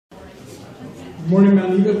Good morning,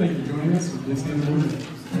 Mount Nebo. Thank you for joining us. Please stand for worship.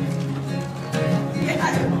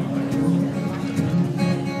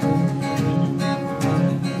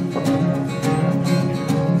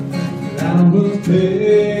 I was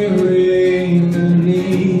buried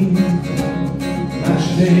beneath my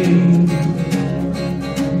shame.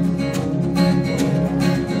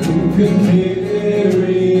 Who could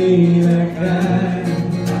carry that kind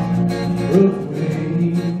of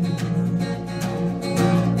weight?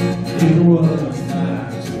 It was not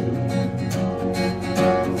true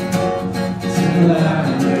till I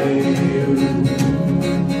met you.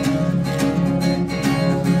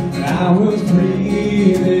 I was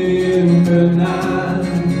breathing but not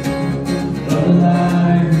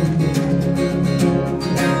alive.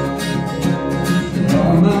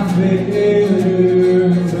 All my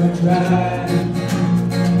failures I tried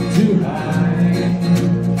to hide.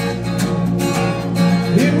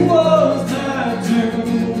 It was not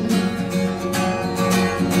true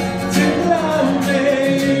till I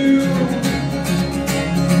met you.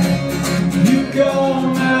 You called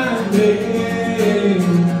my name,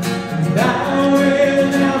 and I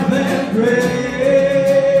ran out that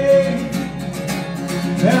grave,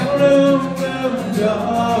 out of the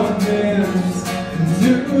darkness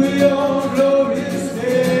into your glorious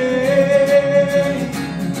day.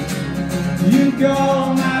 You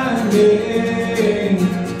called my name,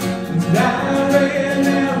 and I ran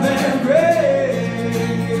out that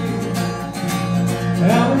grave,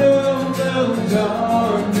 out of the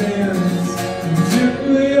darkness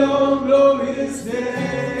into your glorious day.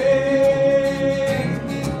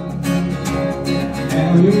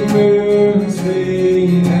 Now your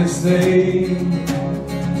mercy has saved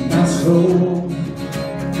my soul.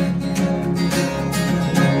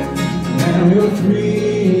 Now your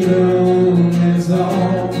freedom is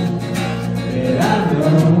all that I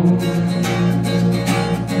know.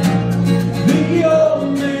 The old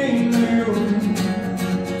name knew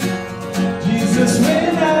Jesus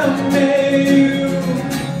when I met you.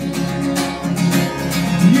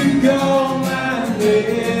 You called my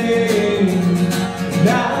name, and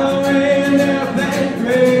I ran out that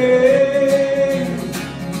grave,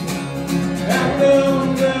 out of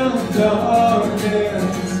the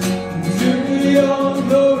darkness into your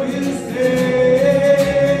glorious day.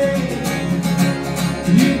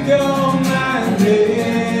 You called my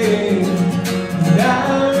name, and I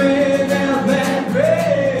ran out that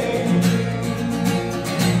grave,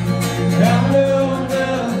 out of the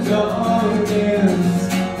darkness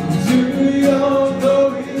into your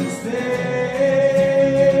glorious day.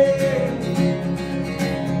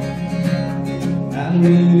 I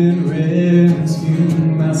needed rescue,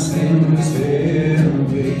 my sin was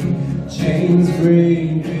heavy, chains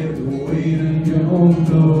break at the weight of your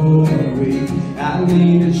glory. I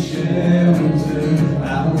needed shelter, I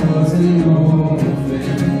was an orphan,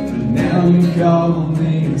 but now you call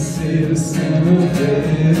me a citizen of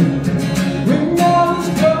heaven. When I was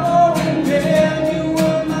broken, you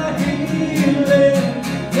were my healing.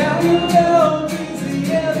 Now your love is the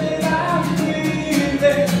air that I'm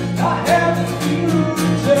breathing. I have a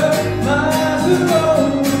future, my eyes are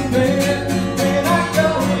open when I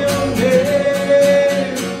call your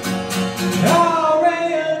name. I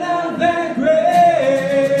ran out that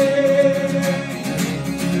grave,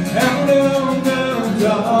 out of the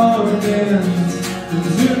darkness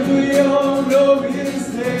into your glorious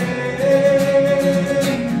day.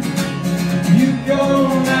 You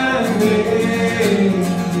called my name,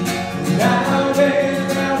 and I ran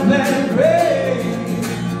out that grave,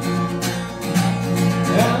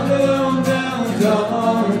 out of the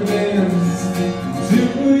darkness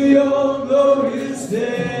into your glorious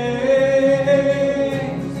day.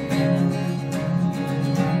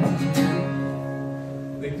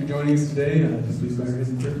 Thank you for joining us today. Please bow your heads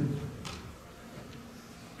in prayer.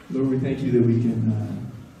 Lord, we thank you that we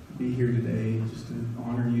can be here today just to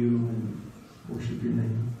honor you and worship your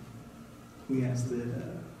name. We ask that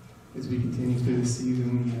as we continue through this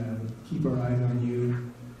season, we keep our eyes on you.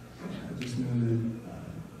 Just know that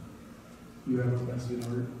you have our best at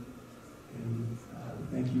heart. And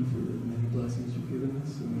thank you for the many blessings you've given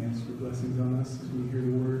us. And we ask for blessings on us as we hear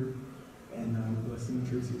the word. And blessing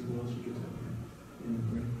Tracy as well as she gets up here. And we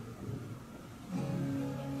pray.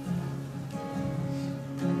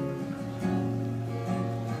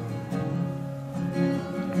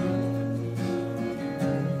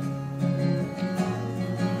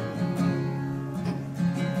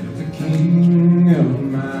 King of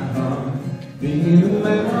my heart, be the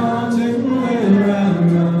mountain where I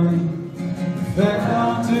run, the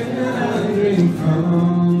fountain I drink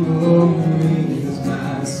from, oh, is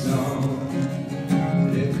my song.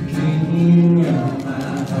 If the King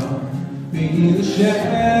be the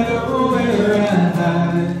shadow where I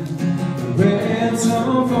hide, the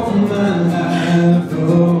ransom for my life.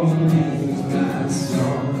 Oh, he's my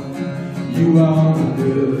song. You are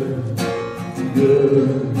good,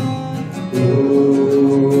 good. Oh,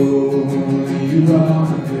 you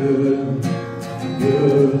are good,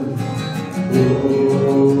 good. Oh,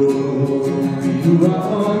 you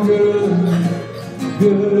are good,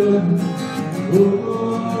 good. Oh,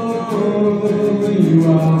 you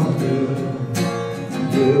are good,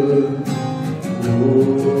 good. Oh,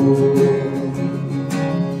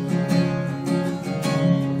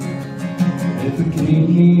 at the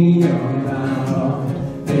King of my heart,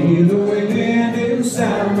 may the wind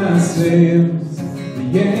inside my sails,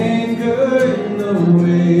 the anchor in the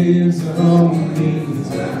waves, oh, he's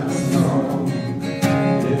my song.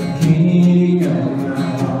 At the King of my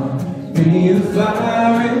heart, may the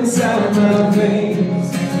fire inside my veins,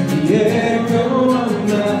 the echo of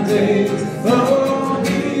my days, oh,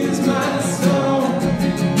 he's my song.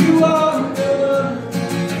 You are good,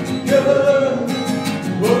 good.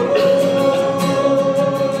 Oh,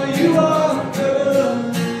 you are good,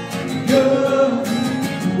 good.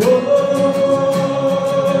 Oh,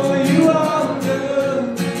 you are good,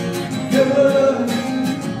 good.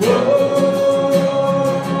 Oh,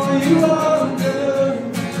 you are good,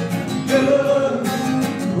 good.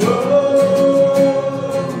 Oh,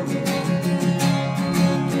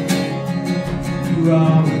 you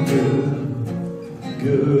are good,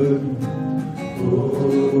 good. Oh,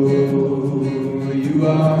 you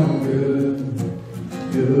are good,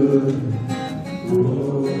 good. Oh.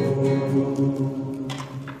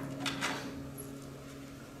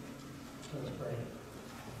 Let's pray.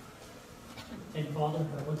 And Father,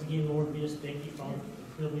 once again, Lord, we just thank you, Father, for the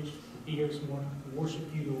privilege to be here this morning, to worship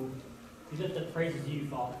you, Lord. We lift up praises to you,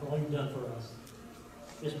 Father, for all you've done for us.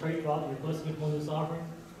 Just pray, Father, your blessing upon this offering.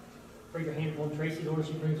 Pray your hand upon Tracy, Lord, as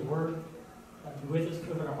she brings the word. Be with us,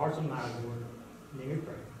 open our hearts and minds, Lord. In the name we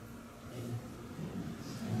pray. Amen.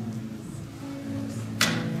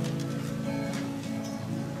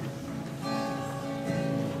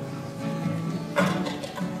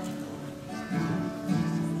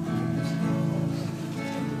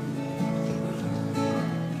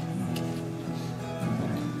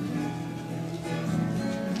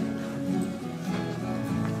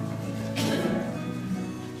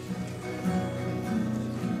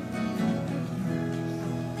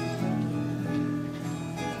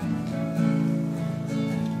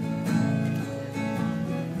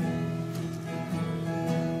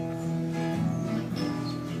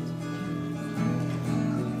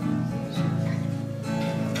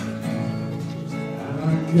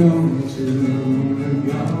 Come to the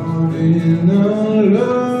garden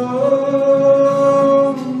alone.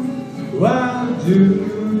 Why do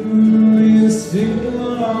you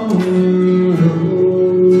still on the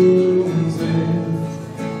roses?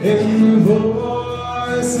 In the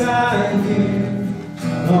voice I hear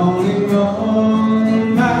calling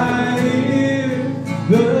on my ear,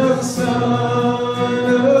 the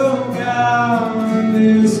Son of God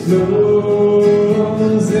is close.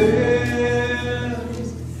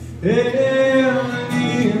 And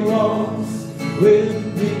he walks with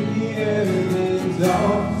me and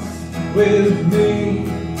talks with me,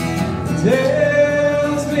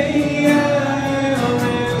 tells me I am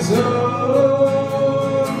his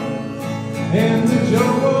own, and the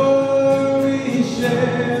joy we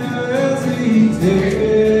share as we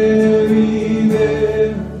tarry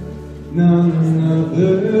there, none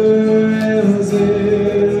other has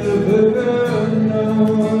ever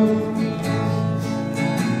known.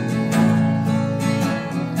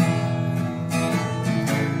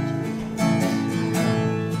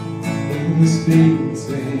 He speaks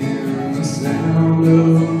and the sound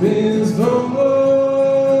of his voice,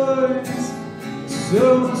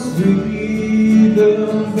 so sweet the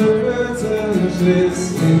birds are just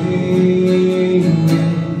singing,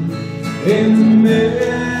 in the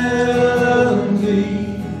melody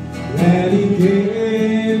that he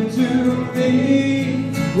gave to me,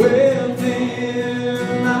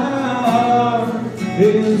 within my heart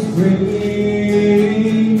is ringing.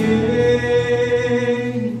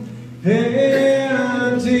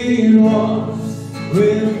 And he walks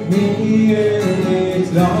with me and he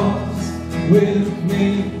talks with me,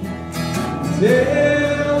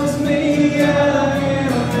 tells me I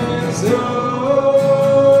am his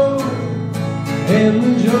own, and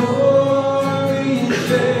the joy we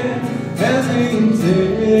share as we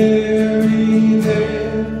tarry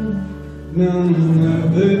there, none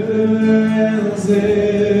other has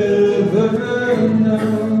ever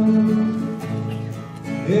known.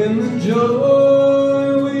 In the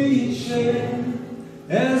joy we share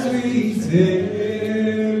as as we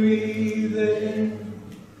tarry there,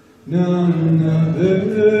 none other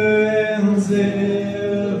else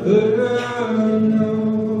ever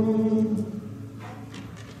known.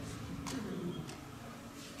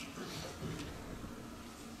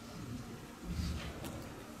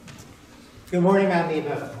 Good morning, Mount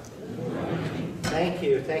Nebo. Thank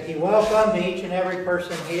you. Thank you. Welcome to each and every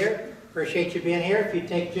person here. Appreciate you being here. If you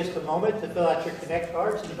take just a moment to fill out your Connect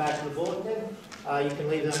cards in the back of the bulletin, you can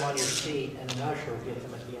leave them on your seat, and an usher will get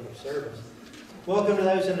them at the end of service. Welcome to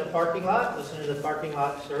those in the parking lot, listening to the parking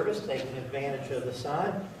lot service, taking advantage of the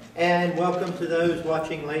sun. And welcome to those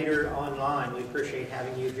watching later online. We appreciate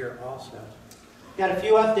having you here also. Got a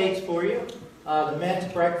few updates for you. The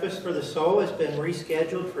men's breakfast for the soul has been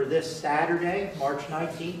rescheduled for this Saturday, March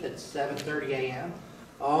 19th at 7:30 a.m.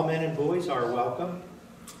 All men and boys are welcome.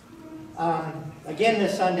 Again,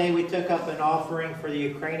 this Sunday we took up an offering for the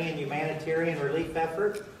Ukrainian humanitarian relief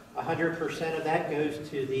effort. 100% of that goes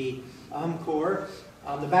to the Corps.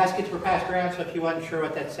 The baskets were passed around, so if you wasn't sure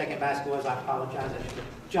what that second basket was, I apologize. I should have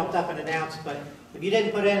jumped up and announced, but if you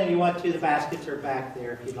didn't put in and you want to, the baskets are back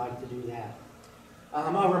there if you'd like to do that.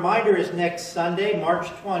 A reminder is next Sunday, March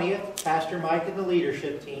 20th, Pastor Mike and the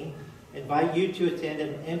leadership team invite you to attend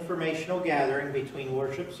an informational gathering between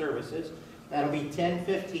worship services. That'll be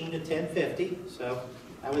 10:15 to 10:50, so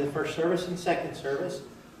that will be the first service and second service.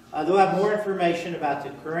 They'll have more information about the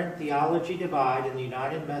current theology divide in the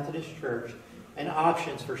United Methodist Church and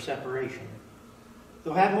options for separation.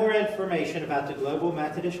 They'll have more information about the Global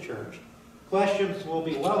Methodist Church. Questions will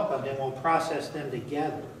be welcomed and we'll process them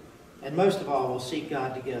together. And most of all, we'll seek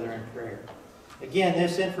God together in prayer. Again,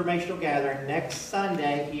 this informational gathering next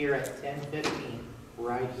Sunday here at 10:15,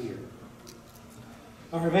 right here.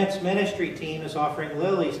 Our events ministry team is offering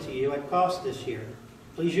lilies to you at cost this year.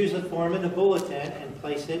 Please use the form in the bulletin and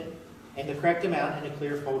place it in the correct amount in a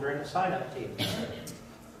clear folder in the sign-up table.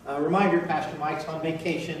 Reminder, Pastor Mike's on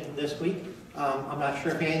vacation this week. I'm not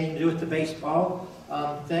sure if he had anything to do with the baseball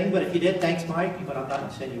thing, but if you did, thanks, Mike, but I'm not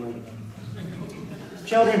insinuating it.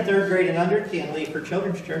 Children 3rd grade and under can leave for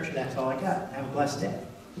Children's Church, and that's all I got. Have a blessed day.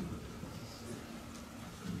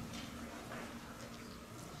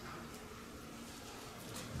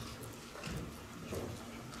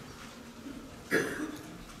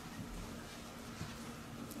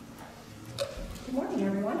 Good morning,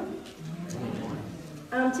 everyone.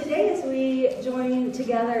 Today, as we join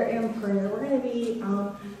together in prayer, we're going to be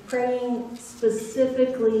praying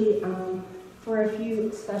specifically for a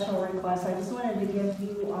few special requests. I just wanted to give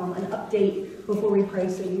you an update before we pray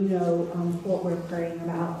so you know what we're praying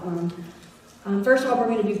about. First of all, we're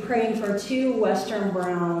going to be praying for 2 Western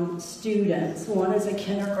Brown students. One is a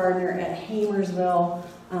kindergartner at Hamersville,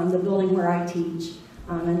 the building where I teach.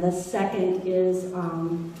 And the second is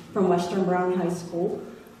from Western Brown High School.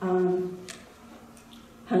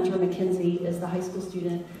 Hunter McKenzie is the high school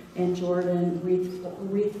student, and Jordan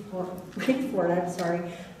Reedford,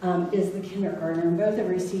 is the kindergartner. And both have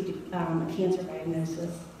received a cancer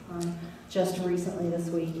diagnosis just recently this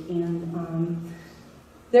week. And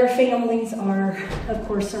their families are, of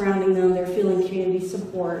course, surrounding them. They're feeling community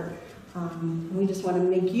support. We just want to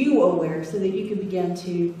make you aware so that you can begin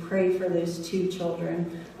to pray for those 2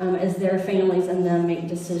 children as their families and them make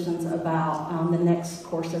decisions about the next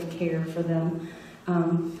course of care for them.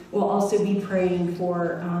 We'll also be praying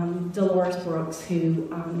for Dolores Brooks, who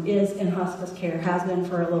is in hospice care, has been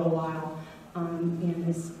for a little while, and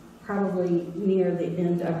is probably near the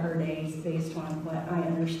end of her days based on what I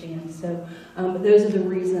understand. So those are the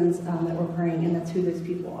reasons that we're praying, and that's who those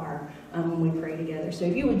people are when we pray together. So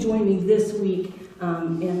if you would join me this week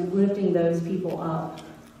in lifting those people up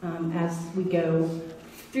as we go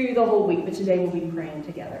through the whole week, but today we'll be praying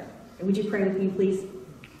together. Would you pray with me, please?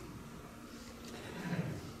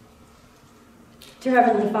 Dear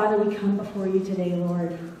Heavenly Father, we come before you today,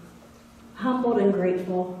 Lord, humbled and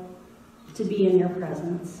grateful to be in your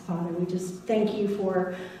presence. Father, we just thank you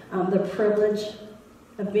for the privilege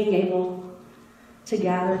of being able to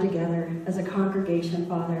gather together as a congregation,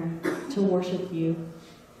 Father, to worship you,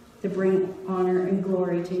 to bring honor and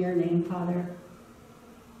glory to your name, Father.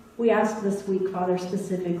 We ask this week, Father,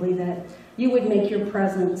 specifically that you would make your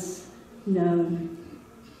presence known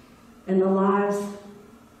in the lives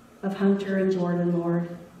of Hunter and Jordan, Lord,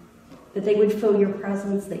 that they would feel your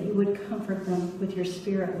presence, that you would comfort them with your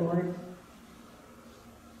Spirit, Lord.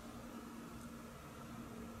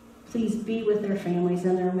 Please be with their families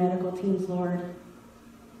and their medical teams, Lord,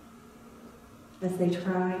 as they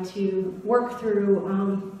try to work through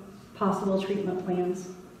possible treatment plans.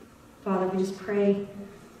 Father, we just pray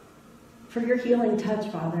for your healing touch,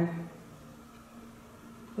 Father.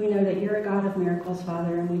 We know that you're a God of miracles,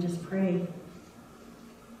 Father, and we just pray,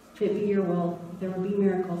 if it be your will, there will be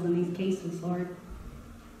miracles in these cases, Lord.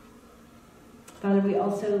 Father, we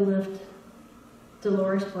also lift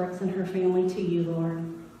Dolores Brooks and her family to you, Lord.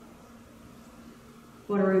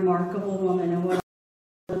 What a remarkable woman, and what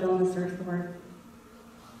a lived on this earth, Lord.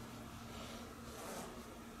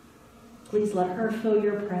 Please let her feel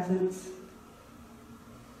your presence.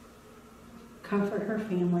 Comfort her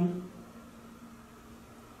family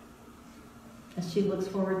as she looks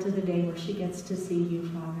forward to the day where she gets to see you,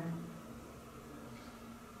 Father.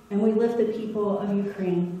 And we lift the people of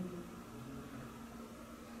Ukraine.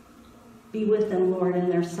 Be with them, Lord, in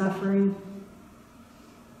their suffering.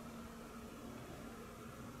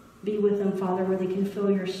 Be with them, Father, where they can feel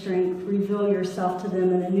your strength. Reveal yourself to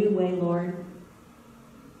them in a new way, Lord.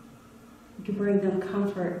 You can bring them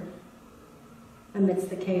comfort amidst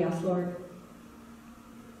the chaos, Lord.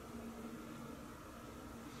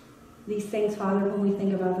 These things, Father, when we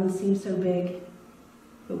think about them, seem so big.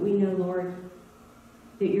 But we know, Lord,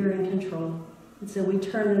 that you're in control. And so we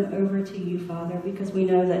turn them over to you, Father, because we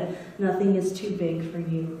know that nothing is too big for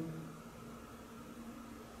you.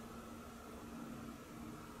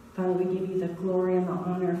 Father, we give you the glory and the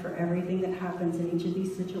honor for everything that happens in each of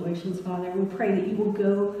these situations, Father. And we pray that you will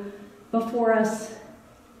go before us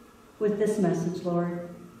with this message, Lord.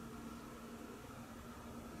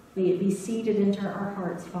 May it be seeded into our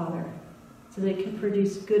hearts, Father, so that it can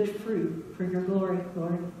produce good fruit for your glory,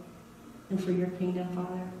 Lord, and for your kingdom,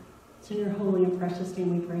 Father. It's in your holy and precious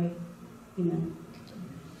name we pray. Amen.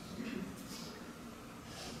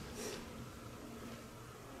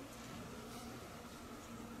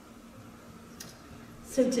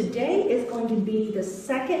 So today is going to be the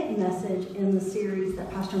second message in the series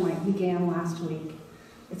that Pastor Mike began last week.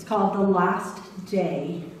 It's called The Last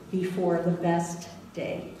Day Before the Best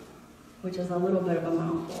Day, which is a little bit of a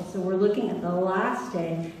mouthful. So we're looking at the last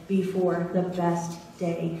day before the best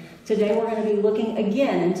day. Today we're going to be looking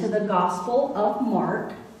again into the Gospel of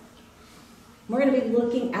Mark. We're going to be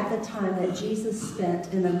looking at the time that Jesus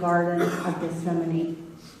spent in the Garden of Gethsemane.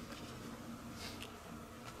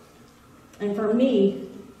 And for me,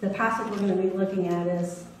 the passage we're going to be looking at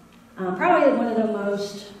is probably one of the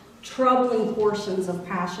most troubling portions of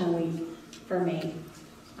Passion Week for me.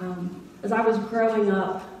 As I was growing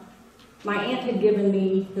up, my aunt had given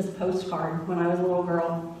me this postcard when I was a little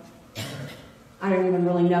girl. I don't even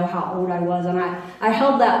really know how old I was, and I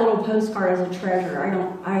held that little postcard as a treasure.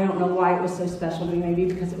 I don't know why it was so special to me,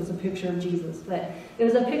 maybe because it was a picture of Jesus, but it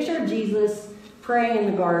was a picture of Jesus praying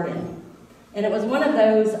in the garden. And it was one of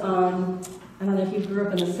those, I don't know if you grew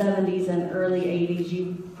up in the 70s and early 80s,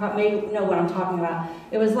 you may know what I'm talking about.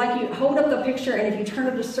 It was like you hold up the picture, and if you turn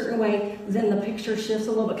it a certain way, then the picture shifts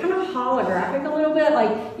a little bit, kind of holographic a little bit.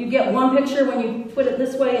 Like you get one picture when you put it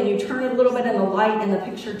this way, and you turn it a little bit in the light, and the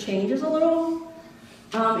picture changes a little.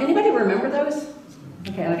 Anybody remember those?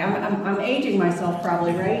 Okay, like I'm aging myself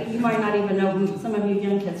probably, right? You might not even know, some of you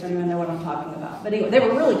young kids don't even know what I'm talking about. But anyway, they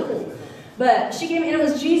were really cool. But she gave me, and it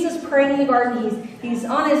was Jesus praying in the garden. He's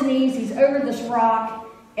on his knees, he's over this rock,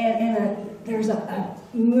 and there's a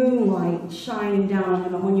moonlight shining down on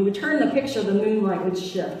him. And when you would turn the picture, the moonlight would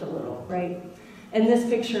shift a little, right? And this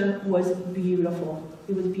picture was beautiful.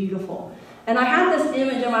 It was beautiful. And I had this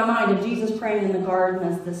image in my mind of Jesus praying in the garden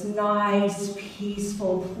as this nice,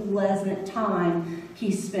 peaceful, pleasant time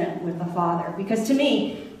he spent with the Father. Because to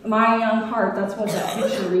me, my young heart, that's what that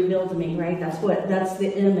picture revealed to me, right? That's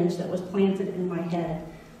the image that was planted in my head.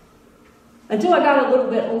 Until I got a little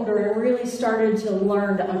bit older and really started to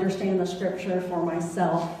learn to understand the scripture for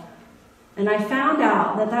myself. And I found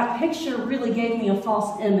out that that picture really gave me a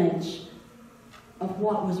false image of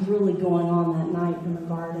what was really going on that night in the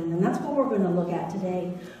garden. And that's what we're going to look at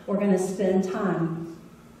today. We're going to spend time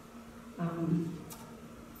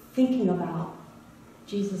thinking about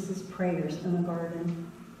Jesus' prayers in the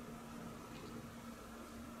garden.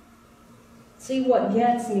 See, what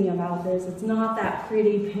gets me about this, it's not that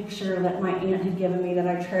pretty picture that my aunt had given me that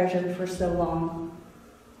I treasured for so long.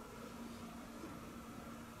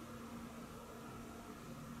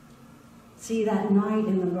 See, that night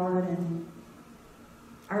in the garden,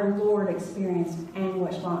 our Lord experienced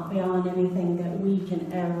anguish beyond anything that we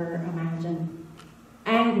can ever imagine.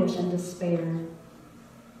 Anguish and despair.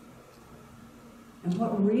 And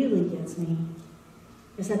what really gets me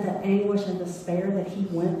is that anguish and despair that he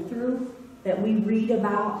went through, that we read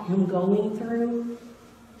about him going through,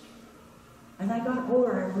 as I got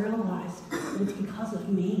older, I realized that it's because of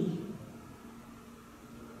me.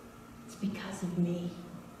 It's because of me.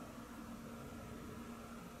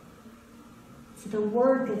 So the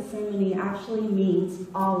word Gethsemane actually means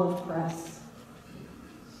olive press.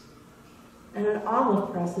 And an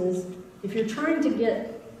olive press is, if you're trying to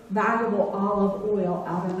get valuable olive oil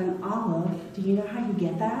out of an olive, do you know how you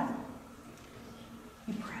get that?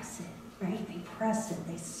 You press it, right? They press it,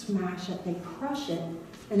 they smash it, they crush it,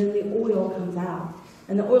 and then the oil comes out.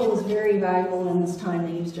 And the oil was very valuable in this time.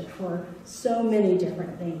 They used it for so many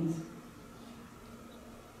different things.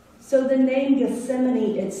 So the name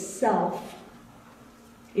Gethsemane itself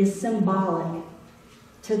is symbolic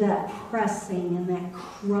to that pressing and that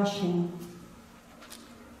crushing,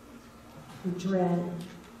 the dread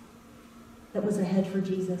that was ahead for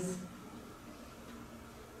Jesus.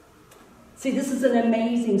 See, this is an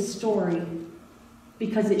amazing story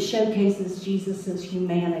because it showcases Jesus'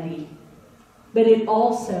 humanity, but it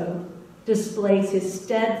also displays his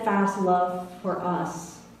steadfast love for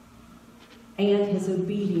us and his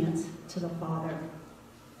obedience to the Father.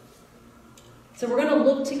 So we're going to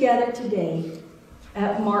look together today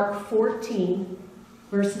at Mark 14,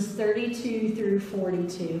 verses 32 through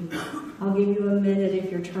 42. I'll give you a minute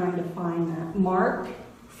if you're trying to find that. Mark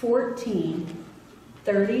 14,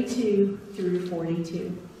 32 through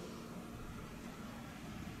 42.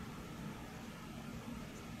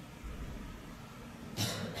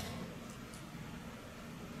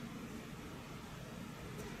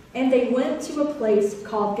 And they went to a place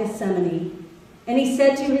called Gethsemane, and he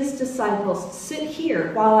said to his disciples, "Sit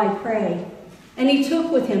here while I pray." And he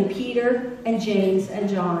took with him Peter and James and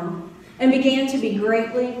John, and began to be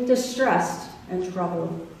greatly distressed and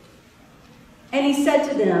troubled. And he said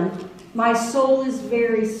to them, "My soul is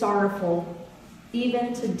very sorrowful,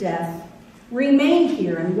 even to death. Remain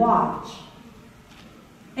here and watch."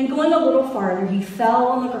 And going a little farther, he fell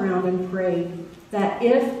on the ground and prayed that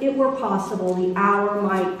if it were possible, the hour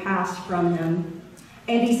might pass from him.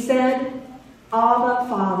 And he said, "Abba,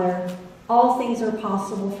 Father, all things are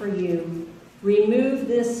possible for you. Remove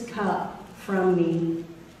this cup from me.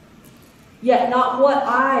 Yet not what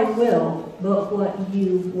I will, but what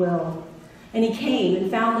you will." And he came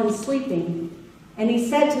and found them sleeping. And he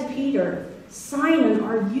said to Peter, "Simon,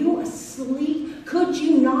 are you asleep? Could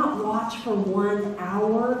you not watch for 1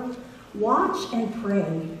 hour? Watch and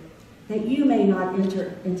pray, that you may not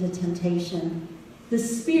enter into temptation. The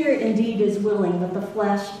spirit indeed is willing, but the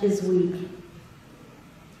flesh is weak."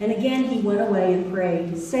 And again he went away and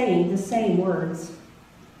prayed, saying the same words.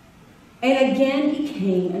 And again he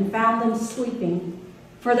came and found them sleeping,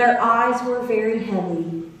 for their eyes were very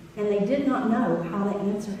heavy, and they did not know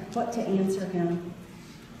what to answer him.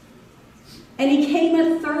 And he came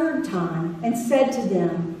a third time and said to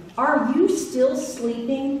them, "Are you still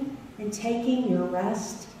sleeping and taking your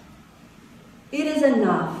rest? It is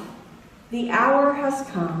enough. The hour has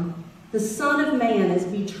come. The Son of Man is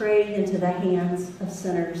betrayed into the hands of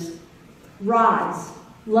sinners. Rise,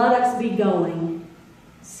 let us be going.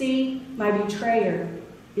 See, my betrayer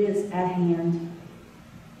is at hand."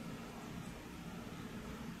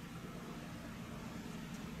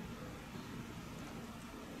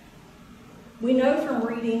 We know from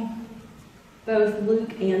reading both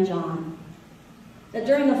Luke and John that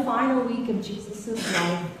during the final week of Jesus'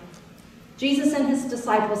 life, Jesus and his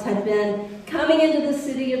disciples had been coming into the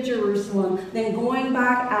city of Jerusalem, then going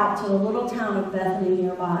back out to the little town of Bethany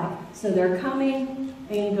nearby. So they're coming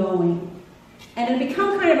and going. And it had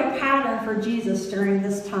become kind of a pattern for Jesus during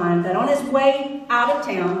this time that on his way out of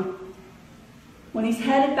town, when he's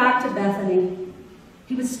headed back to Bethany,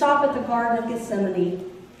 he would stop at the Garden of Gethsemane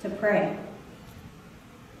to pray.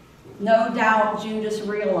 No doubt Judas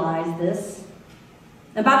realized this.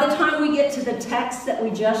 And by the time we get to the text that we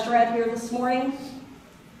just read here this morning,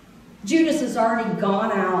 Judas has already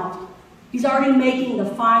gone out. He's already making the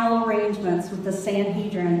final arrangements with the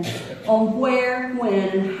Sanhedrin on where, when,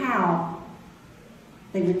 and how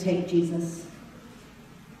they would take Jesus.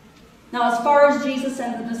 Now, as far as Jesus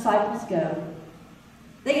and the disciples go,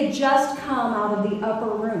 they had just come out of the upper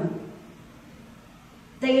room.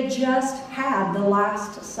 They had just had the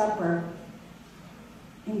Last Supper,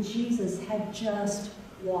 and Jesus had just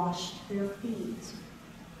washed their feet.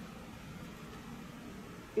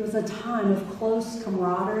 It was a time of close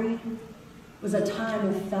camaraderie. It was a time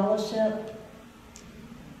of fellowship.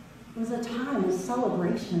 It was a time of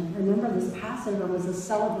celebration. Remember, this Passover was a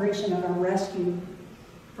celebration of a rescue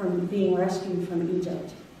from being rescued from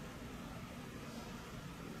Egypt.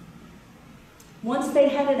 Once they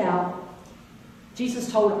headed out,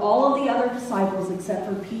 Jesus told all of the other disciples, except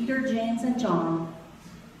for Peter, James, and John,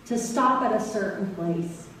 to stop at a certain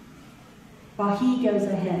place while he goes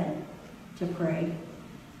ahead to pray.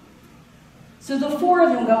 So the four of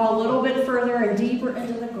them go a little bit further and deeper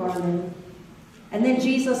into the garden. And then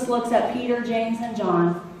Jesus looks at Peter, James, and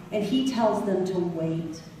John, and he tells them to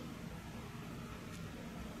wait.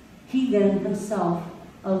 He then himself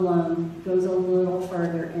alone goes a little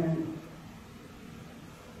further in.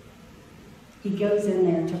 He goes in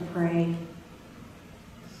there to pray.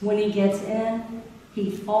 When he gets in, he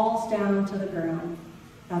falls down to the ground.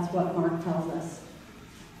 That's what Mark tells us.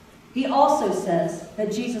 He also says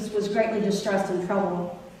that Jesus was greatly distressed and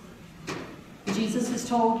troubled. Jesus has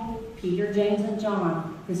told Peter, James, and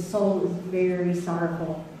John his soul is very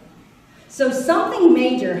sorrowful. So something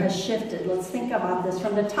major has shifted. Let's think about this.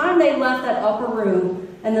 From the time they left that upper room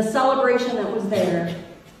and the celebration that was there,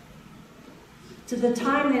 to the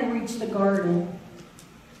time they reached the garden,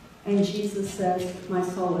 and Jesus says, my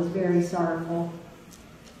soul is very sorrowful.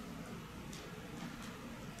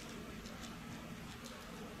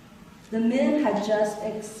 The men had just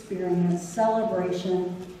experienced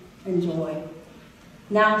celebration and joy.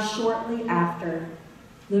 Now, shortly after,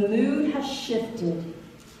 the mood has shifted,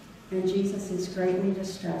 and Jesus is greatly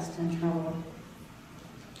distressed and troubled.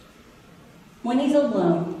 When he's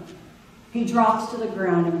alone, he drops to the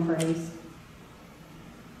ground and prays.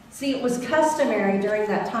 See, it was customary during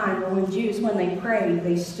that time when Jews, when they prayed,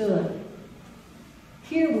 they stood.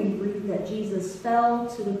 Here we read that Jesus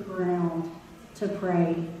fell to the ground to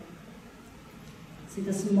pray. See,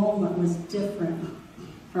 this moment was different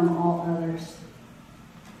from all others.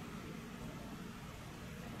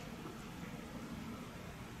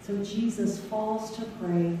 So Jesus falls to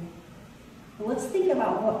pray. Well, let's think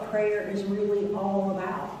about what prayer is really all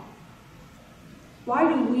about.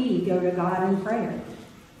 Why do we go to God in prayer?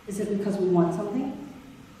 Is it because we want something?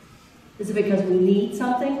 Is it because we need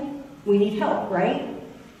something? We need help, right?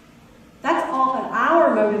 That's often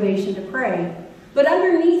our motivation to pray. But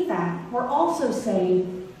underneath that, we're also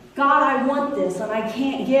saying, God, I want this, and I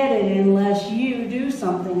can't get it unless you do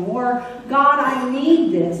something. Or, God, I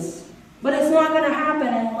need this, but it's not going to happen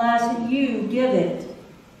unless you give it.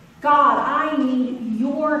 God, I need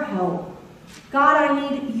your help. God, I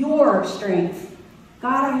need your strength.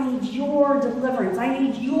 God, I need your deliverance. I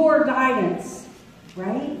need your guidance,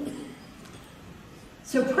 right?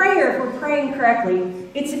 So prayer, if we're praying correctly,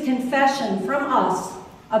 it's a confession from us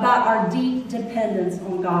about our deep dependence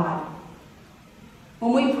on God.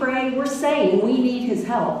 When we pray, we're saying we need his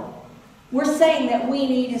help. We're saying that we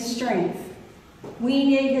need his strength. We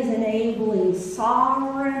need his enabling,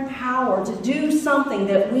 sovereign power to do something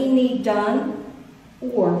that we need done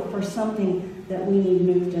or for something that we need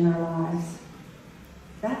moved in our lives.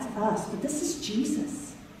 That's us, but this is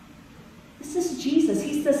Jesus. This is Jesus.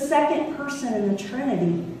 He's the second person in the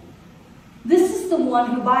Trinity. This is the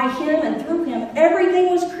one who by him and through him everything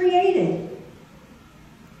was created.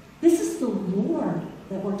 This is the Lord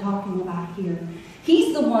that we're talking about here.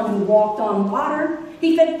 He's the one who walked on water.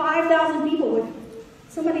 He fed 5,000 people with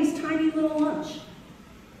somebody's tiny little lunch.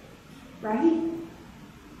 Right?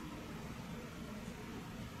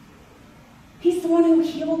 He's the one who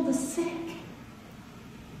healed the sick.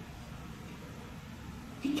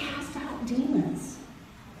 He cast out demons.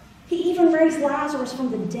 He even raised Lazarus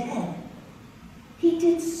from the dead. He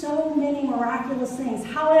did so many miraculous things.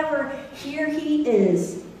 However, here he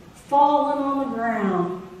is, fallen on the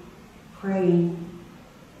ground, praying.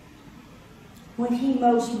 When he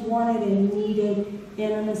most wanted and needed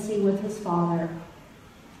intimacy with his Father,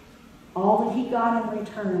 all that he got in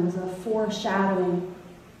return was a foreshadowing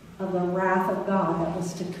of the wrath of God that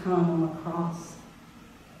was to come on the cross.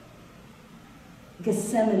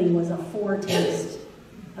 Gethsemane was a foretaste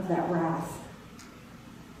of that wrath.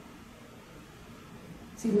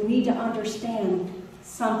 See, we need to understand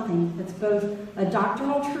something that's both a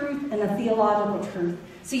doctrinal truth and a theological truth.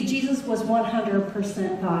 See, Jesus was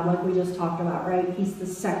 100% God, like we just talked about, right? He's the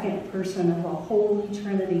second person of the Holy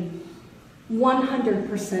Trinity.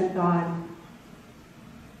 100% God.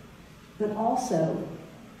 But also,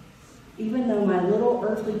 even though my little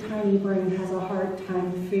earthly tiny brain has a hard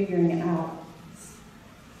time figuring it out,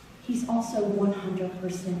 he's also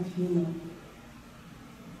 100% human.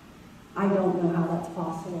 I don't know how that's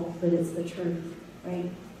possible, but it's the truth,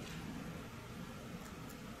 right?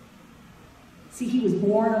 See, he was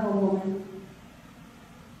born of a woman.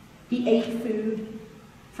 He ate food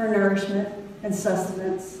for nourishment and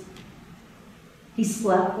sustenance. He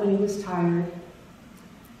slept when he was tired.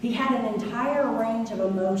 He had an entire range of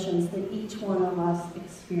emotions that each one of us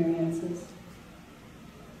experiences.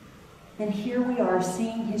 And here we are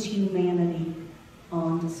seeing his humanity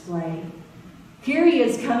on display. Here he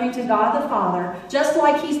is coming to God the Father, just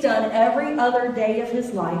like he's done every other day of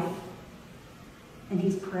his life. And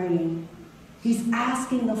he's praying. He's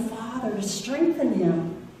asking the Father to strengthen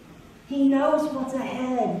him. He knows what's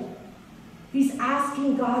ahead. He's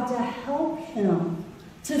asking God to help him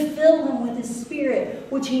to fill him with his Spirit,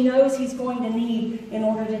 which he knows he's going to need in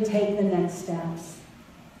order to take the next steps.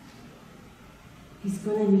 He's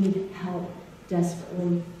going to need help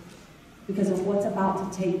desperately because of what's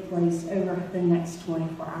about to take place over the next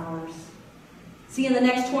 24 hours. See, in the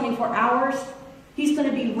next 24 hours, he's going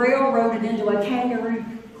to be railroaded into a kangaroo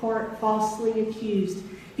court, falsely accused.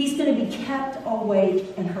 He's going to be kept awake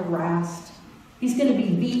and harassed. He's going to be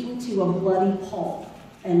beaten to a bloody pulp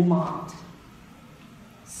and mocked,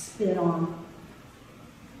 spit on.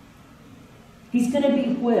 He's going to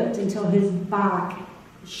be whipped until his back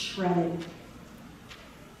is shredded.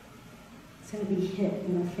 He's going to be hit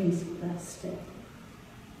in the face with a stick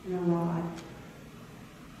and a rod.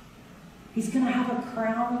 He's going to have a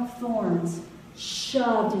crown of thorns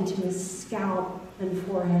shoved into his scalp and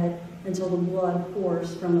forehead until the blood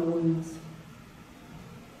pours from the wounds.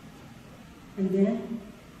 And then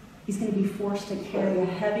he's going to be forced to carry a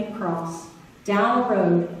heavy cross down a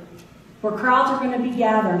road where crowds are going to be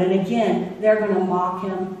gathered. And again, they're going to mock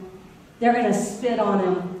him. They're going to spit on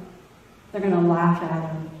him. They're going to laugh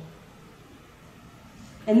at him.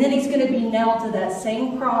 And then he's going to be nailed to that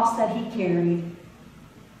same cross that he carried.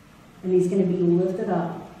 And he's going to be lifted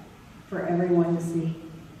up for everyone to see,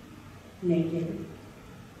 naked.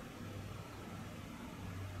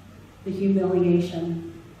 The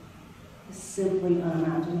humiliation is simply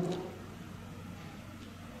unimaginable.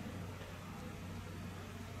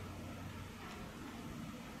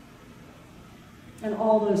 And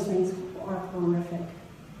all those things are horrific.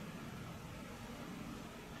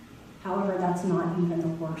 However, that's not even the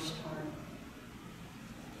worst part.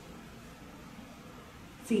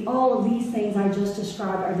 See, all of these things I just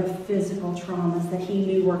described are the physical traumas that he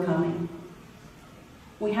knew were coming.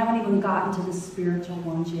 We haven't even gotten to the spiritual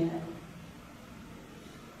ones yet.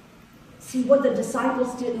 See, what the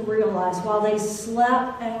disciples didn't realize while they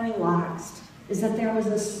slept and relaxed is that there was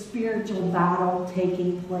a spiritual battle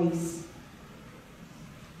taking place.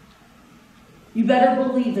 You better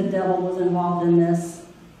believe the devil was involved in this.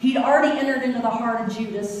 He'd already entered into the heart of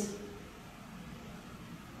Judas,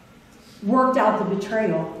 worked out the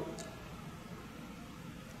betrayal.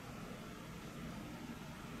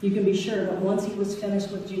 You can be sure that once he was finished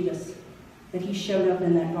with Judas, that he showed up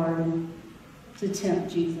in that garden to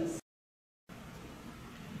tempt Jesus.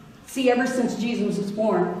 See, ever since Jesus was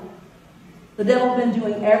born, the devil had been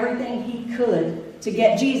doing everything he could to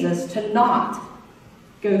get Jesus to not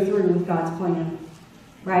go through with God's plan,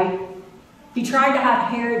 right? He tried to have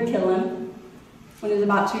Herod kill him when he was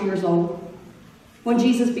about 2 years old. When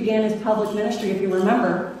Jesus began his public ministry, if you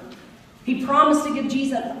remember, he promised to give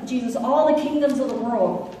Jesus all the kingdoms of the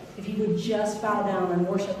world if he would just bow down and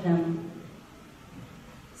worship him.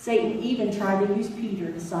 Satan even tried to use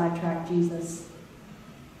Peter to sidetrack Jesus.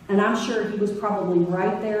 And I'm sure he was probably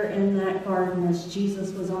right there in that garden as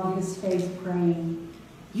Jesus was on his face praying,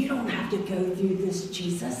 "You don't have to go through this,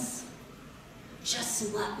 Jesus.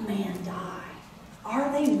 Just let man die.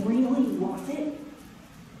 Are they really worth it?"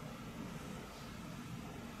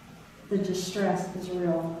 The distress is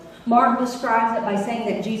real. Mark describes it by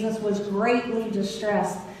saying that Jesus was greatly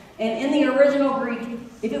distressed. And in the original Greek,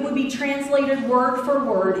 if it would be translated word for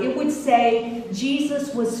word, it would say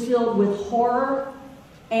Jesus was filled with horror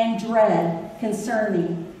and dread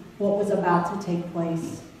concerning what was about to take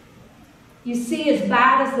place. You see, as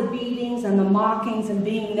bad as the beatings and the mockings and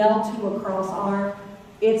being nailed to a cross are,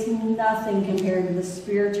 it's nothing compared to the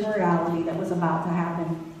spiritual reality that was about to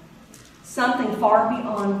happen. Something far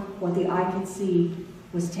beyond what the eye could see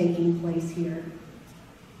was taking place here.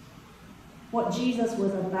 What Jesus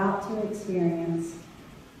was about to experience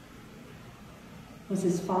was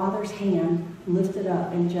his Father's hand lifted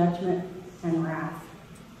up in judgment and wrath.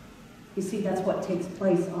 You see, that's what takes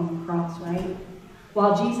place on the cross, right?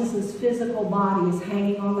 While Jesus' physical body is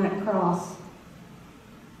hanging on that cross,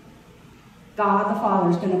 God the Father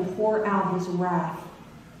is going to pour out his wrath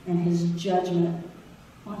and his judgment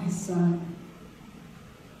on his Son.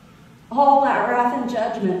 All that wrath and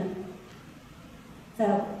judgment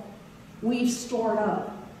that we've stored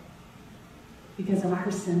up because of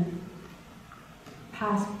our sin,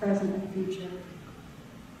 past, present, and future.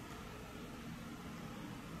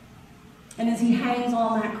 And as he hangs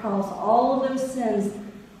on that cross, all of those sins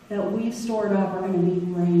that we've stored up are going to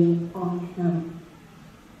be laid on him.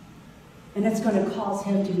 And it's going to cause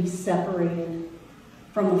him to be separated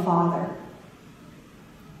from the Father.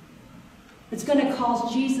 It's going to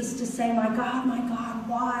cause Jesus to say, my God,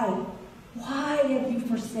 why? Why have you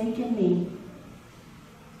forsaken me?"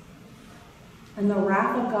 And the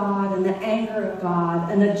wrath of God and the anger of God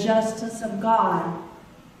and the justice of God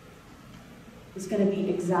is going to be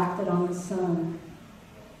exacted on the Son.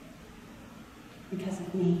 because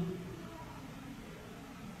of me.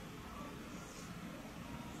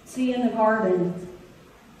 See, in the garden,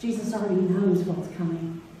 Jesus already knows what's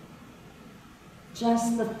coming.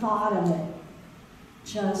 Just the thought of it,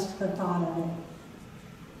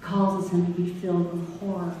 causes him to be filled with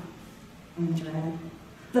horror and dread.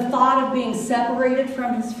 The thought of being separated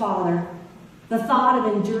from his Father, the thought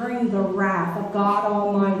of enduring the wrath of God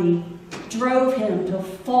Almighty, drove him to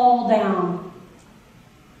fall down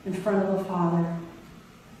in front of the Father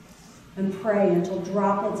and pray until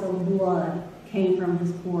droplets of blood came from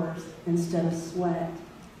his pores instead of sweat.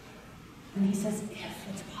 And he says, if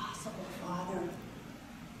it's possible, Father,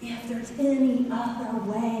 if there's any other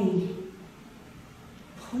way,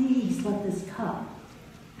 please let this cup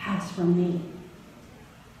pass from me.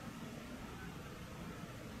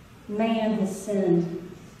 Man has sinned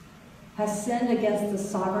against the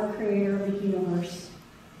sovereign creator of the universe.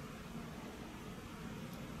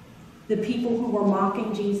 The people who were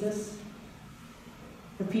mocking Jesus,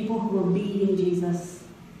 the people who were beating Jesus,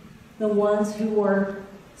 the ones who were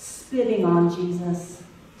spitting on Jesus.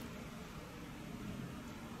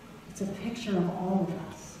 It's a picture of all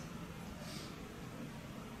of us.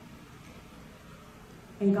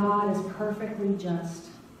 And God is perfectly just,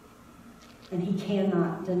 and he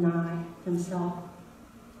cannot deny himself.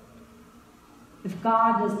 If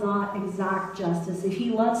God does not exact justice, if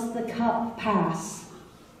he lets the cup pass,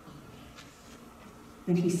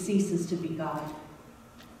 then he ceases to be God.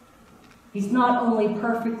 He's not only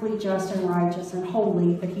perfectly just and righteous and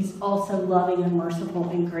holy, but he's also loving and merciful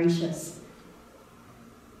and gracious.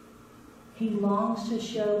 He longs to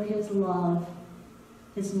show his love,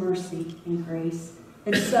 his mercy, and grace.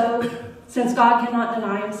 And so, since God cannot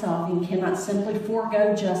deny himself, he cannot simply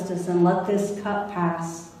forego justice and let this cup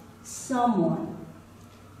pass, someone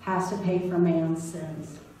has to pay for man's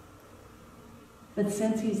sins. But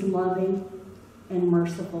since he's loving and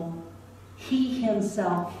merciful, he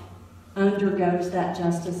himself undergoes that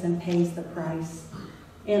justice and pays the price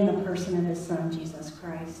in the person of his Son, Jesus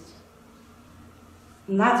Christ.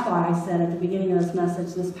 And that's why I said at the beginning of this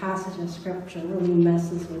message, this passage of Scripture really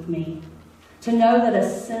messes with me. To know that a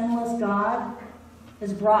sinless God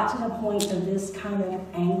is brought to the point of this kind of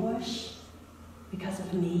anguish because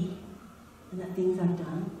of me and the things I've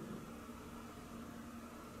done.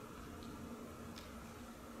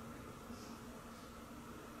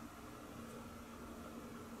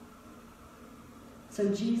 So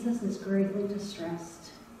Jesus is greatly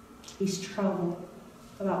distressed. He's troubled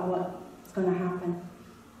about what's going to happen.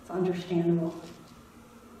 It's understandable.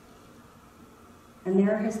 And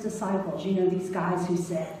there are his disciples, these guys who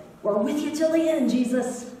said, "We're with you till the end,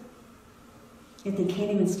 Jesus." Yet they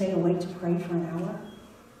can't even stay awake to pray for an hour.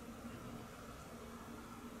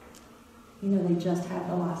 They just had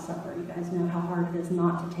the Last Supper. You guys know how hard it is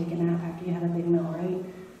not to take a nap after you had a big meal, right?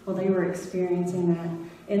 Well, they were experiencing that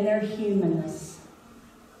in their humanness.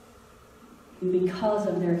 And because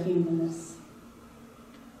of their humanness,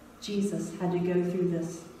 Jesus had to go through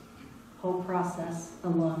this whole process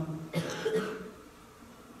alone.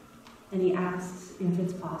 And he asks if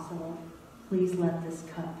it's possible, please let this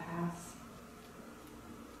cup pass.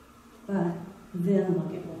 But then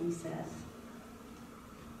look at what he says.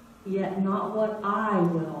 Yet not what I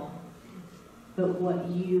will, but what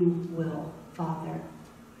you will, Father.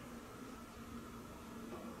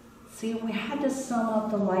 See, if we had to sum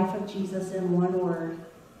up the life of Jesus in one word,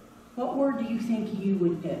 what word do you think you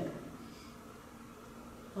would pick?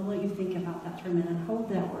 I'll let you think about that for a minute. Hold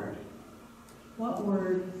that word. What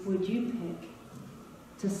word would you pick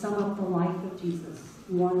to sum up the life of Jesus?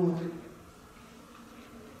 One word.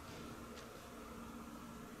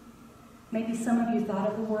 Maybe some of you thought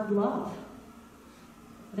of the word love.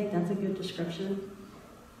 I think that's a good description.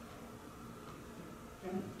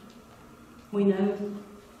 We know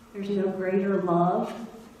there's no greater love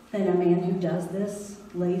than a man who does this,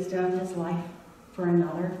 lays down his life for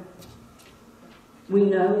another. We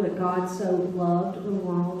know that God so loved the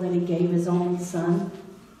world that he gave his only Son.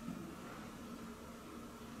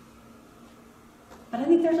 But I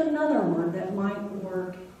think there's another word that might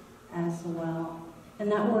work as well. And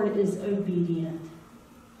that word is obedient.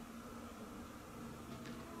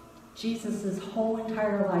 Jesus' whole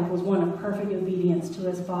entire life was one of perfect obedience to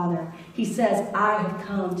his Father. He says, I have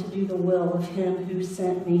come to do the will of him who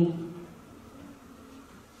sent me.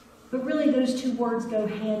 But really those two words go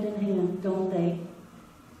hand in hand, don't they?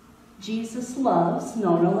 Jesus loves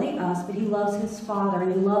not only us, but he loves his Father.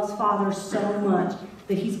 And he loves Father so much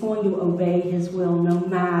that he's going to obey his will no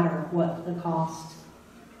matter what the cost.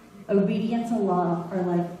 Obedience and love are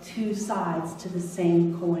like two sides to the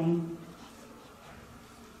same coin.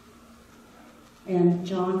 In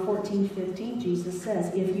John 14:15, Jesus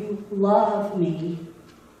says, if you love me,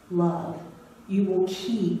 you will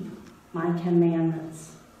keep my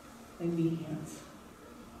commandments. Obedience.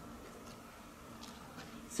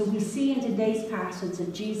 So we see in today's passage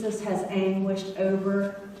that Jesus has anguished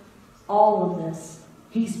over all of this.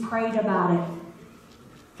 He's prayed about it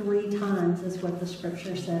 3 times, is what the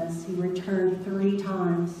scripture says. He returned 3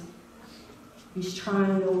 times. He's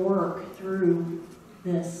trying to work through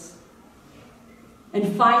this.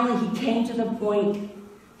 And finally, he came to the point,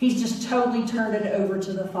 he's just totally turned it over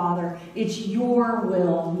to the Father. It's your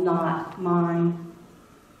will, not mine.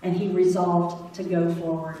 And he resolved to go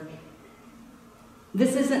forward.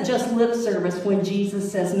 This isn't just lip service when Jesus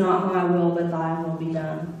says, not my will, but thy will be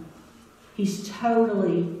done. He's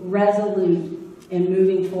totally resolute in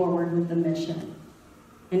moving forward with the mission.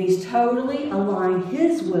 And he's totally aligned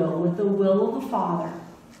his will with the will of the Father.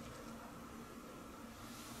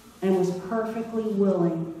 And was perfectly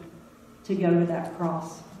willing to go to that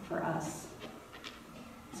cross for us.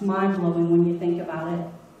 It's mind-blowing when you think about it.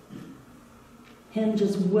 Him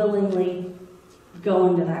just willingly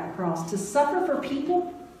going to that cross to suffer for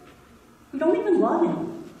people who don't even love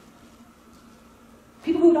him.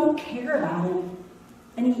 People who don't care about him.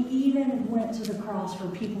 And he even went to the cross for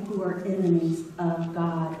people who are enemies of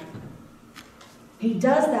God. He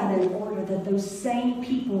does that in order that those same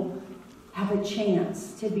people have a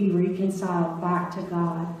chance to be reconciled back to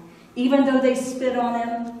God. Even though they spit on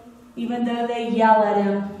him, even though they yell at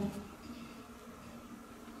him,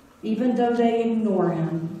 even though they ignore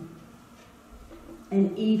him,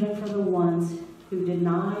 and even for the ones who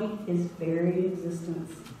deny his very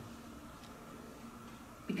existence.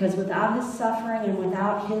 Because without his suffering and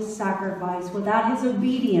without his sacrifice, without his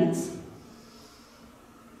obedience,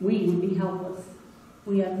 we would be helpless.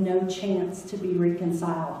 We have no chance to be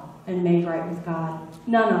reconciled and made right with God.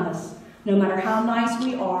 None of us. No matter how nice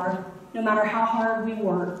we are, no matter how hard we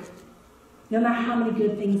work, no matter how many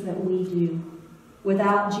good things that we do,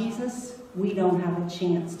 without Jesus, we don't have a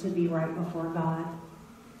chance to be right before God.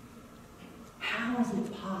 How is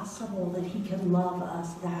it possible that he could love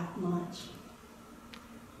us that much?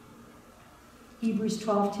 Hebrews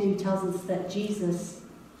 12:2 tells us that Jesus,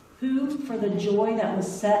 who for the joy that was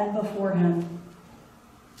set before him,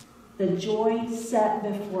 the joy set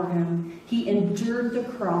before him, he endured the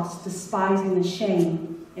cross, despising the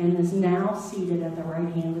shame, and is now seated at the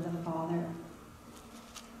right hand of the Father.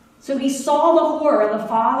 So he saw the horror of the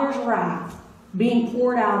Father's wrath being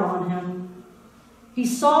poured out on him. He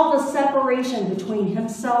saw the separation between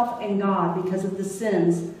himself and God because of the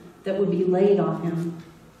sins that would be laid on him.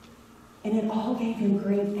 And it all gave him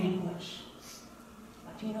great anguish.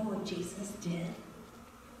 But do you know what Jesus did?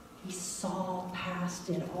 He saw past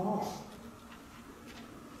it all.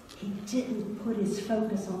 He didn't put his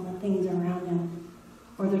focus on the things around him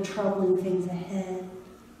or the troubling things ahead.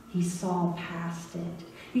 He saw past it.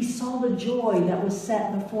 He saw the joy that was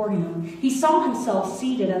set before him. He saw himself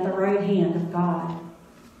seated at the right hand of God.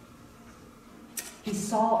 He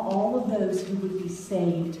saw all of those who would be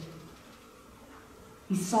saved.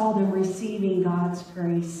 He saw them receiving God's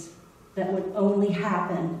grace that would only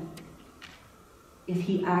happen if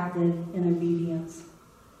he acted in obedience.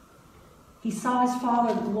 He saw his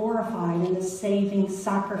Father glorified in the saving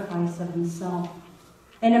sacrifice of himself.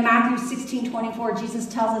 And in Matthew 16:24, Jesus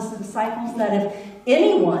tells his disciples that if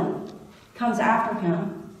anyone comes after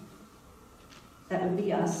him, that would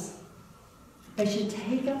be us, they should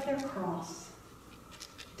take up their cross,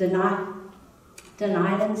 deny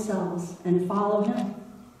themselves, and follow him.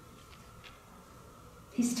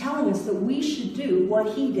 He's telling us that we should do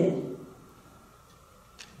what he did.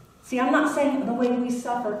 See, I'm not saying the way we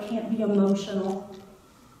suffer can't be emotional,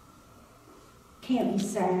 can't be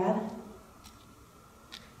sad,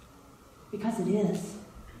 because it is.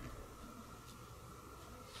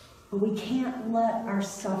 But we can't let our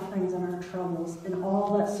sufferings and our troubles and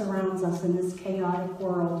all that surrounds us in this chaotic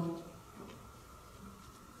world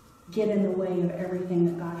get in the way of everything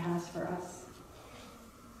that God has for us.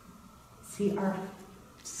 See, our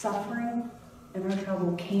suffering and our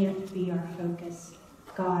trouble can't be our focus.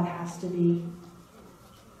 God has to be.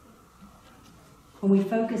 When we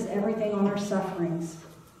focus everything on our sufferings,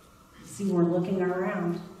 see, we're looking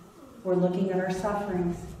around. We're looking at our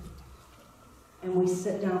sufferings. And we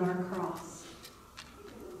sit down our cross.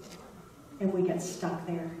 And we get stuck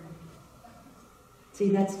there. See,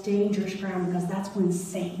 that's dangerous ground because that's when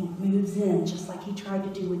Satan moves in, just like he tried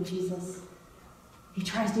to do with Jesus. He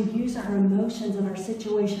tries to use our emotions and our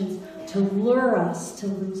situations to lure us to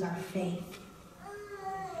lose our faith.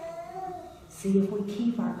 See, if we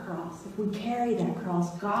keep our cross, if we carry that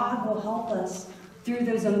cross, God will help us through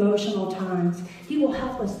those emotional times. He will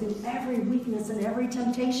help us through every weakness and every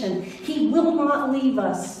temptation. He will not leave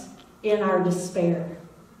us in our despair,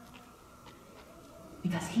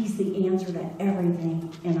 because He's the answer to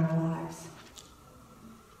everything in our lives.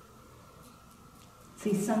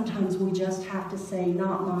 See, sometimes we just have to say,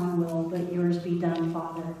 not my will, but yours be done,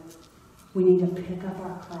 Father. We need to pick up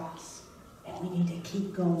our cross, and we need to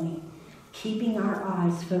keep going, keeping our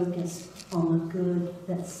eyes focused on the good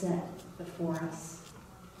that's set before us.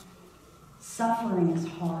 Suffering is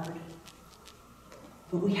hard,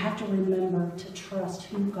 but we have to remember to trust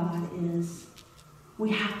who God is. We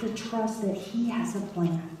have to trust that He has a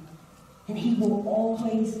plan, and He will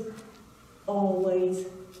always, always,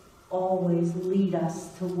 always lead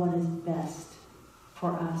us to what is best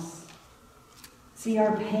for us. See,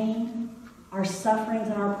 our pain, our sufferings,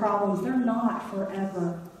 and our problems, they're not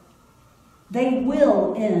forever. They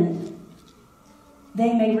will end.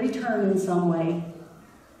 They may return in some way,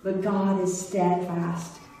 but God is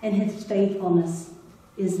steadfast, and His faithfulness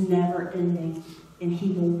is never ending, and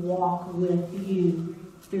He will walk with you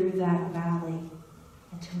through that valley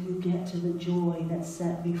until you get to the joy that's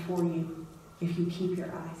set before you if you keep your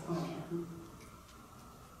eyes on Him.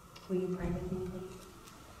 Will you pray with me, please?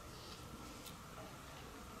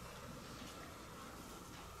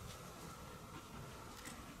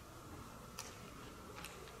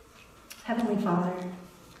 Heavenly Father,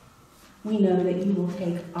 we know that you will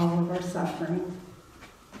take all of our suffering,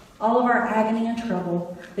 all of our agony and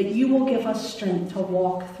trouble, that you will give us strength to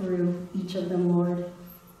walk through each of them, Lord.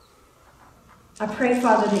 I pray,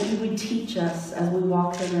 Father, that you would teach us as we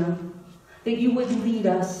walk through them, that you would lead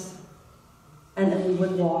us, and that we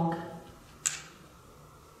would walk.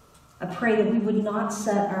 I pray that we would not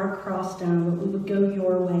set our cross down, but we would go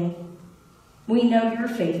your way. We know you're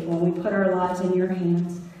faithful, and we put our lives in your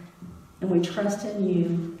hands, and we trust in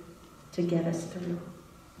you to get us through.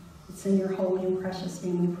 It's in your holy and precious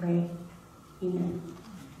name we pray. Amen.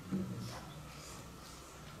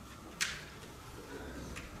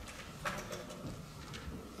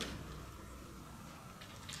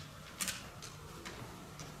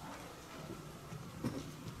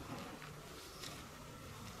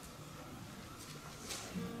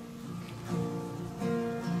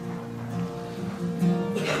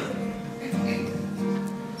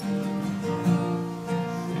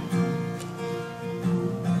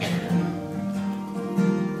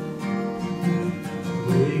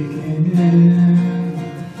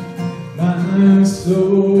 My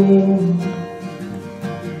soul,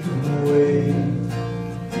 come away.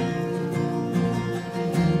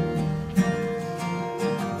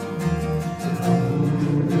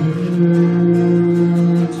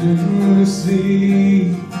 To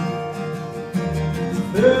see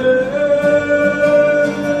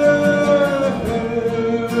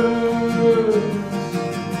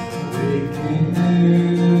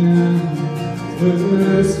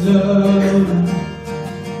first love,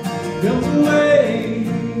 come away.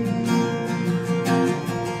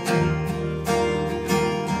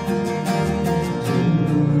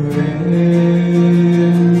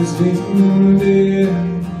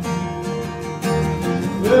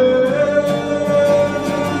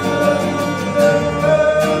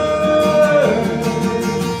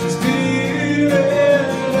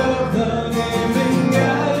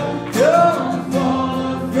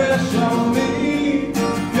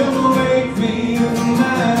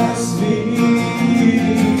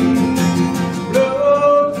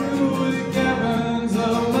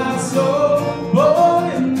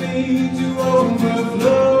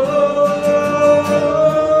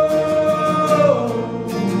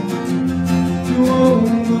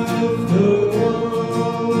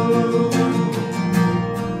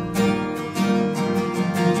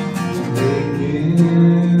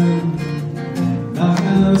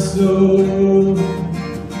 So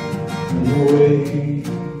away.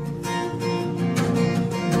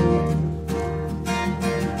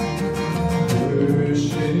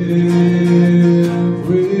 Worship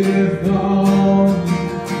with all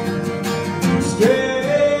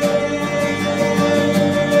strength,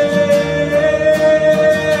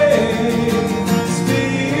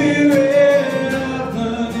 Spirit of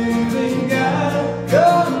the living God,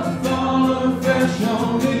 come fall afresh on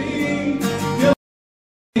me. Come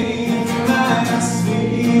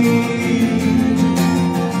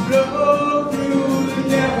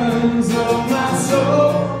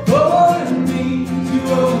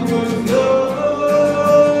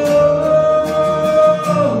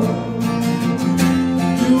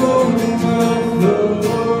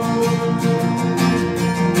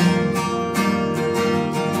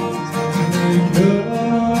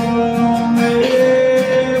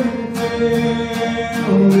everything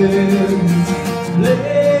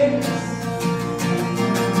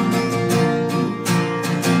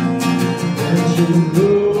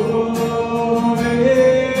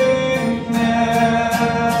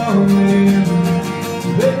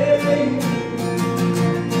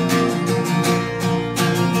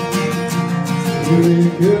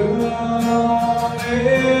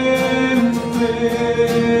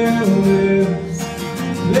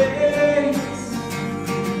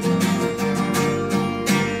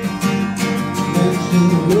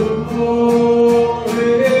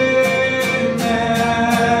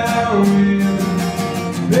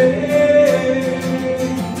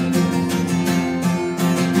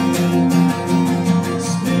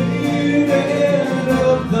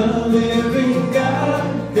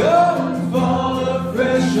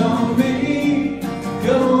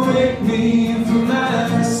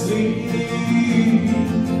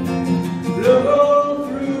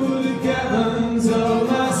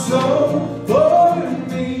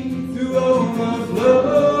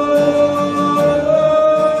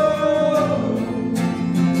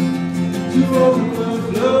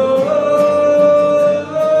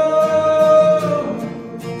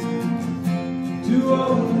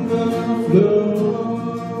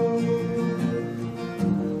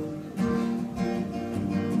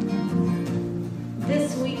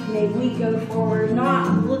day we go forward,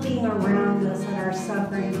 not looking around us at our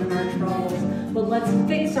sufferings and our troubles, but let's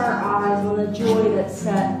fix our eyes on the joy that's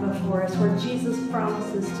set before us, where Jesus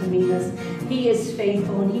promises to meet us. He is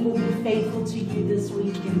faithful, and He will be faithful to you this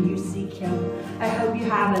week if you seek Him. I hope you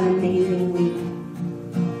have an amazing week.